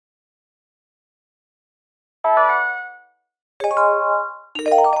And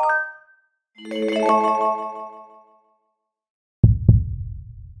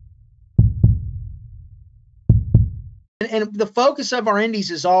the focus of our indies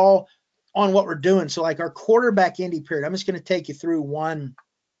is all on what we're doing. So like our quarterback indie period, I'm just going to take you through one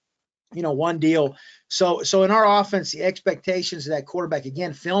deal. So in our offense, the expectations of that quarterback,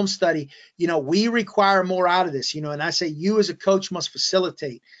 again, film study, we require more out of this, and I say you as a coach must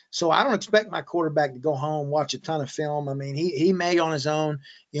facilitate. So I don't expect my quarterback to go home, watch a ton of film. I mean, he may on his own,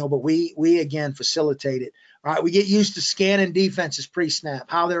 but we again facilitate it. All right, we get used to scanning defenses pre-snap,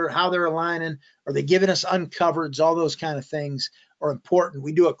 how they're aligning, are they giving us uncovereds, all those kind of things are important.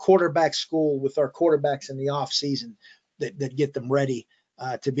 We do a quarterback school with our quarterbacks in the off season that get them ready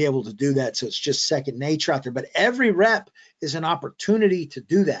to be able to do that. So it's just second nature out there. But every rep is an opportunity to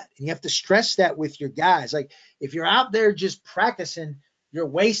do that. And you have to stress that with your guys. Like if you're out there just practicing, you're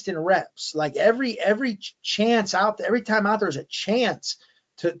wasting reps. Like every chance out there, every time out there is a chance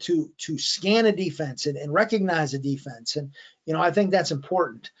to scan a defense and recognize a defense. And, I think that's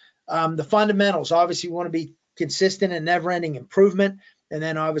important. The fundamentals, obviously we want to be consistent and never-ending improvement. And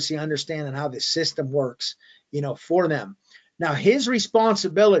then obviously understanding how the system works, for them. Now, his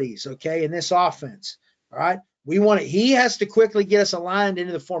responsibilities, okay, in this offense, all right, he has to quickly get us aligned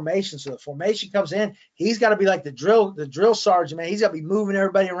into the formation. So the formation comes in, he's got to be like the drill sergeant, man. He's got to be moving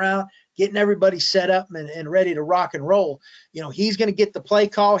everybody around, getting everybody set up and ready to rock and roll. He's going to get the play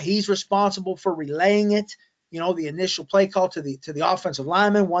call. He's responsible for relaying it, the initial play call to the offensive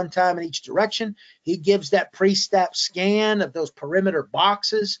lineman one time in each direction. He gives that pre-snap scan of those perimeter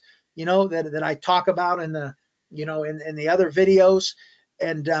boxes, that I talk about in the in the other videos.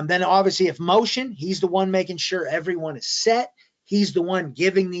 And then obviously if motion, he's the one making sure everyone is set. He's the one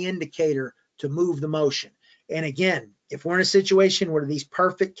giving the indicator to move the motion. And again, if we're in a situation where these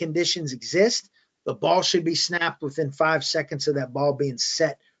perfect conditions exist, the ball should be snapped within 5 seconds of that ball being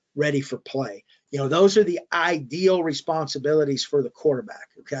set, ready for play. Those are the ideal responsibilities for the quarterback,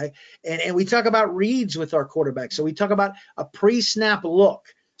 okay? And we talk about reads with our quarterback. So we talk about a pre-snap look.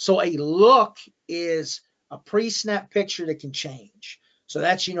 So a look is a pre-snap picture that can change. So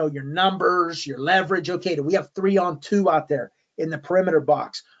that's, your numbers, your leverage. Okay, do we have 3-on-2 out there in the perimeter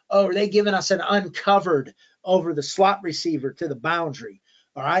box? Oh, are they giving us an uncovered over the slot receiver to the boundary?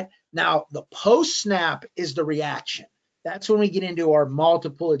 All right. Now, the post-snap is the reaction. That's when we get into our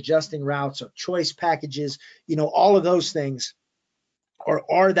multiple adjusting routes, our choice packages, all of those things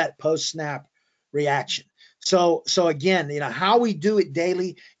are that post-snap reaction. So again, how we do it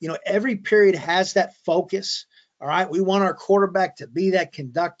daily, every period has that focus. All right. We want our quarterback to be that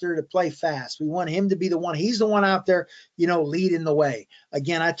conductor, to play fast. We want him to be the one. He's the one out there, leading the way.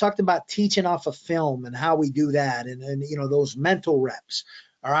 Again, I talked about teaching off of film and how we do that and those mental reps.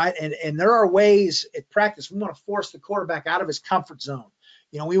 All right. And there are ways at practice. We want to force the quarterback out of his comfort zone.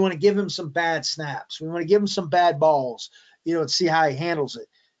 We want to give him some bad snaps. We want to give him some bad balls, and see how he handles it.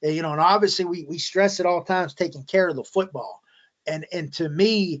 And obviously we stress at all times taking care of the football. And to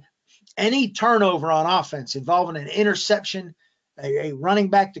me, any turnover on offense involving an interception, a running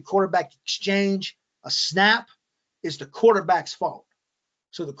back to quarterback exchange, a snap is the quarterback's fault.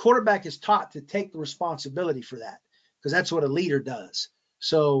 So the quarterback is taught to take the responsibility for that because that's what a leader does.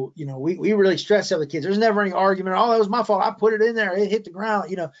 So, we really stress that with kids. There's never any argument. Oh, that was my fault. I put it in there. It hit the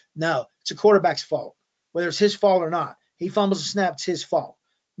ground. No, it's a quarterback's fault, whether it's his fault or not. He fumbles a snap, it's his fault.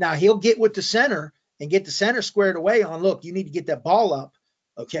 Now he'll get with the center and get the center squared away on, look, you need to get that ball up.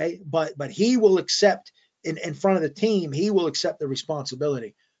 Okay. But he will accept in front of the team, he will accept the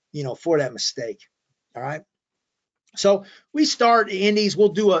responsibility, for that mistake. All right. So we start indies.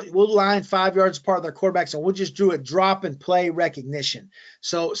 We'll line 5 yards apart with our quarterbacks, and we'll just do a drop and play recognition.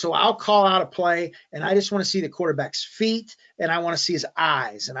 So I'll call out a play, and I just want to see the quarterback's feet, and I want to see his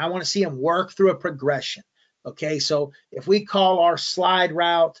eyes, and I want to see him work through a progression. Okay, so if we call our slide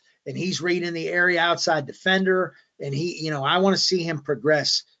route and he's reading the area outside defender, and I want to see him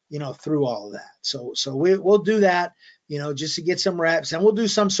progress, through all of that. So we'll do that. Just to get some reps, and we'll do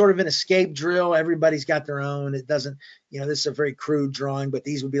some sort of an escape drill. Everybody's got their own. It doesn't, this is a very crude drawing, but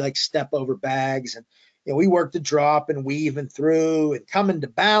these would be like step over bags. And, we work the drop and weave and through and come into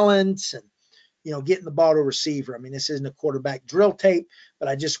balance and, getting the ball to receiver. I mean, this isn't a quarterback drill tape, but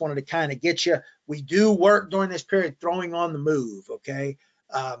I just wanted to kind of get you. We do work during this period throwing on the move. Okay.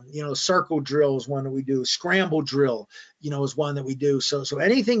 Circle drill is one that we do. Scramble drill, is one that we do. So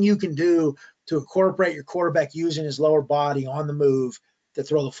anything you can do to incorporate your quarterback using his lower body on the move to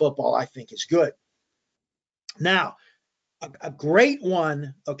throw the football, I think is good. Now, a great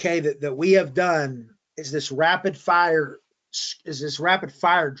one, okay, that we have done is this rapid fire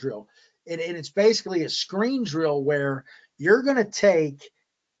drill. And it's basically a screen drill where you're going to take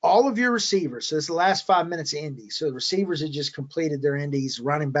all of your receivers. So it's the last 5 minutes of Indy. So the receivers have just completed their Indies,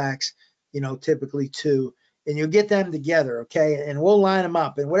 running backs, typically 2, and you'll get them together, okay? And we'll line them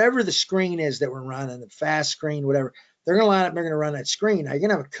up. And whatever the screen is that we're running, the fast screen, whatever, they're going to line up, they're going to run that screen. Now, you're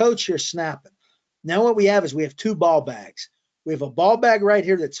going to have a coach here snapping. Now, what we have is we have 2 ball bags. We have a ball bag right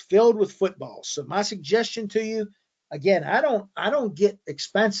here that's filled with footballs. So my suggestion to you, again, I don't get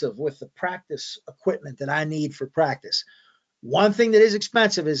expensive with the practice equipment that I need for practice. One thing that is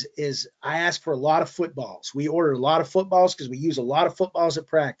expensive is I ask for a lot of footballs. We order a lot of footballs because we use a lot of footballs at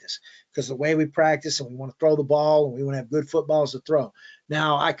practice because the way we practice, and we want to throw the ball and we want to have good footballs to throw.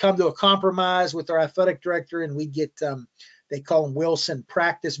 Now, I come to a compromise with our athletic director, and we get they call them Wilson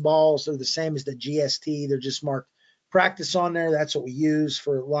practice balls. They're the same as the GST. They're just marked practice on there. That's what we use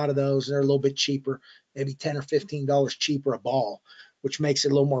for a lot of those. They're a little bit cheaper, maybe $10 or $15 cheaper a ball, which makes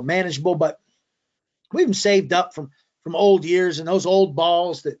it a little more manageable. But we've been saved up from old years, and those old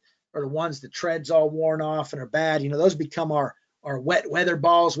balls that are the ones the tread's all worn off and are bad, those become our wet weather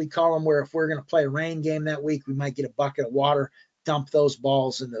balls, we call them, where if we're going to play a rain game that week, we might get a bucket of water, dump those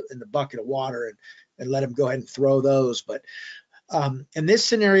balls in the bucket of water and let them go ahead and throw those. But in this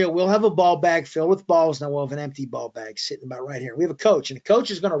scenario, we'll have a ball bag filled with balls. Now we'll have an empty ball bag sitting about right here. We have a coach, and the coach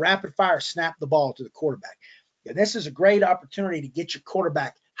is going to rapid fire snap the ball to the quarterback. And this is a great opportunity to get your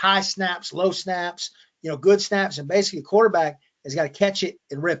quarterback high snaps, low snaps, good snaps. And basically the quarterback has got to catch it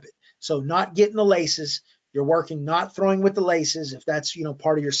and rip it. So not getting the laces. You're working, not throwing with the laces. If that's,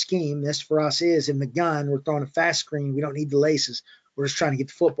 part of your scheme, this for us is in the gun, we're throwing a fast screen. We don't need the laces. We're just trying to get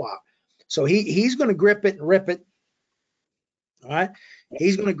the football out. So he's going to grip it and rip it. All right.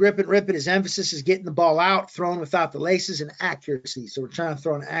 He's going to grip it, rip it. His emphasis is getting the ball out, throwing without the laces, and accuracy. So we're trying to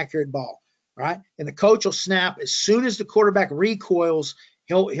throw an accurate ball. All right. And the coach will snap as soon as the quarterback recoils.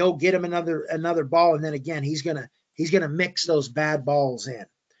 He'll get him another ball, and then again he's gonna mix those bad balls in.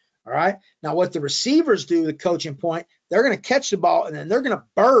 All right. Now what the receivers do, the coaching point, they're gonna catch the ball and then they're gonna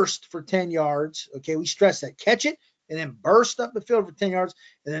burst for 10 yards. Okay, we stress that. Catch it and then burst up the field for 10 yards,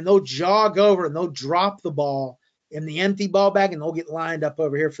 and then they'll jog over and they'll drop the ball in the empty ball bag, and they'll get lined up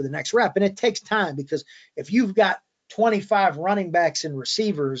over here for the next rep. And it takes time, because if you've got 25 running backs and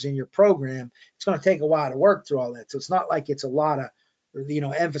receivers in your program, it's going to take a while to work through all that. So it's not like it's a lot of,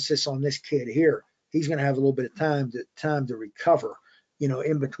 emphasis on this kid here. He's going to have a little bit of time to recover,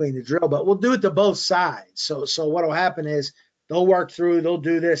 in between the drill. But we'll do it to both sides. So what will happen is they'll work through, they'll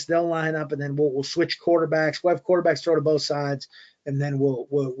do this, they'll line up, and then we'll switch quarterbacks. We'll have quarterbacks throw to both sides, and then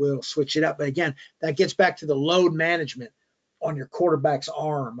we'll switch it up. But again, that gets back to the load management on your quarterback's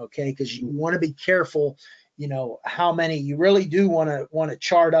arm, okay? Because you want to be careful, how many you really do want to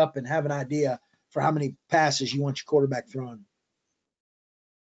chart up and have an idea for how many passes you want your quarterback throwing.